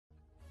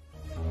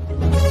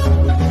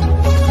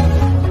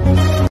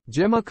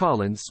Gemma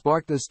Collins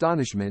sparked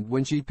astonishment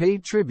when she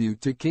paid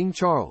tribute to King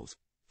Charles,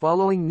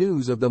 following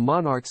news of the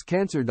monarch's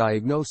cancer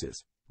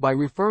diagnosis, by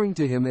referring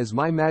to him as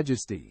My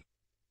Majesty.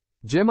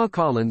 Gemma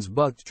Collins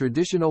bucked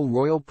traditional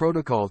royal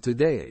protocol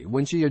today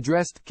when she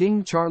addressed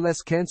King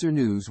Charles' cancer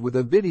news with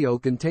a video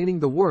containing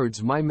the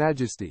words My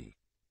Majesty.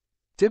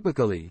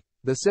 Typically,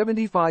 the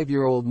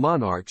 75-year-old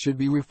monarch should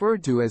be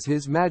referred to as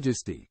His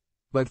Majesty,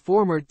 but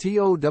former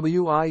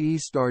TOWIE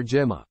star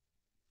Gemma,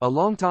 a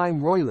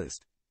longtime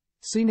royalist,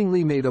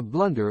 seemingly made a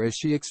blunder as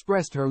she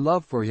expressed her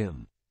love for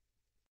him.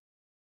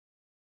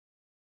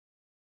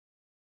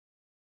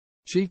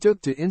 She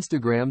took to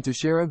Instagram to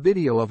share a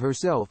video of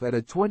herself at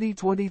a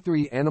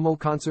 2023 animal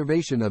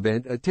conservation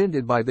event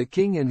attended by the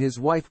king and his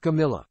wife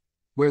Camilla,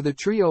 where the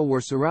trio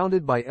were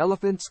surrounded by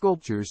elephant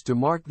sculptures to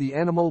mark the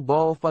Animal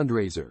Ball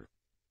fundraiser.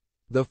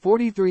 The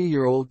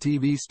 43-year-old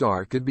TV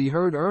star could be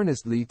heard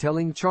earnestly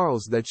telling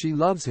Charles that she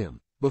loves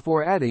him,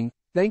 before adding,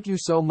 "Thank you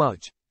so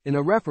much," in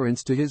a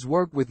reference to his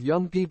work with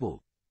young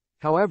people.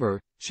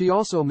 However, she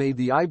also made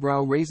the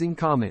eyebrow-raising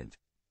comment,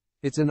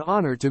 "It's an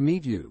honor to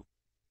meet you.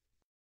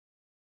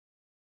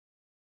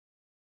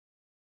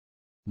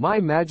 My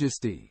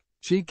Majesty."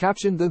 She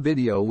captioned the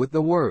video with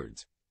the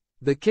words,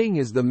 "The king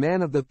is the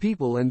man of the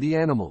people and the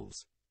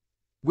animals.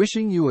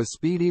 Wishing you a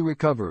speedy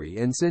recovery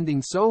and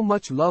sending so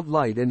much love,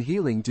 light and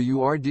healing to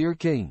you, our dear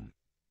king."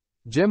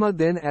 Gemma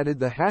then added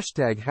the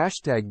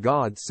hashtag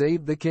God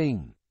Save the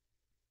King.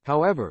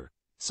 However,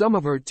 some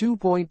of her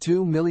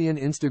 2.2 million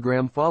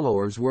Instagram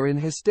followers were in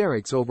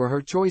hysterics over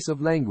her choice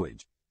of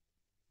language.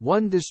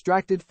 One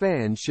distracted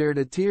fan shared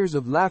a tears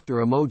of laughter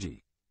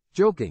emoji,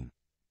 joking,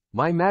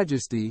 "My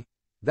Majesty,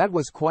 that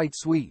was quite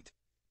sweet,"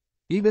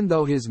 even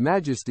though His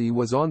Majesty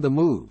was on the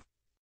move.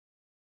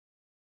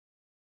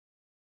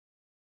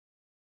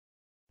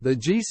 The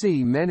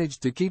GC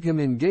managed to keep him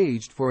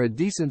engaged for a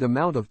decent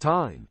amount of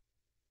time.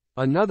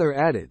 Another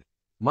added,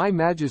 "My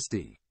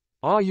Majesty,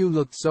 you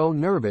looked so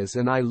nervous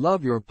and I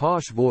love your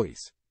posh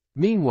voice."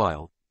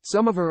 Meanwhile,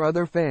 some of her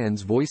other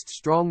fans voiced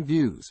strong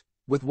views,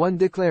 with one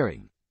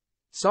declaring,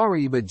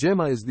 "Sorry, but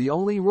Gemma is the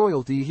only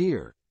royalty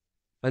here."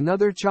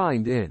 Another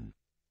chimed in,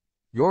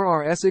 "You're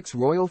our Essex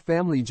royal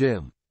family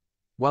gem."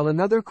 While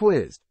another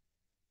quizzed,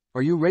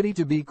 "Are you ready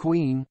to be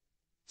queen?"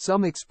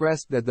 Some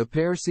expressed that the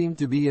pair seemed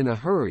to be in a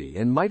hurry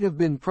and might have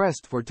been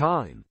pressed for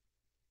time.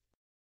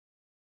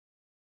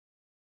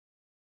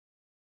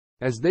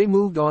 As they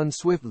moved on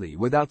swiftly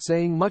without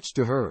saying much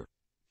to her,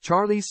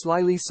 Charlie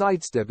slyly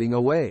sidestepping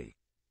away.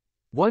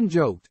 One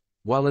joked,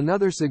 while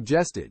another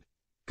suggested,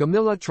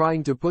 Camilla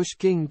trying to push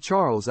King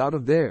Charles out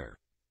of there.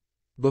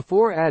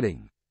 Before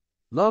adding,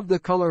 "Love the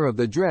color of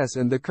the dress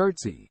and the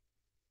curtsy."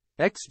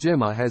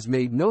 Ex-Gemma has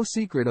made no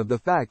secret of the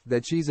fact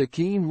that she's a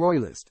keen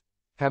royalist,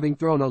 having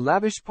thrown a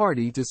lavish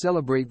party to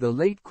celebrate the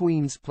late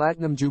Queen's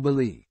Platinum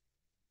Jubilee.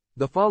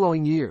 The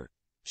following year,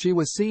 she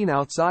was seen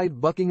outside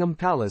Buckingham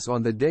Palace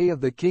on the day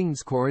of the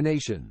King's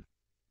coronation.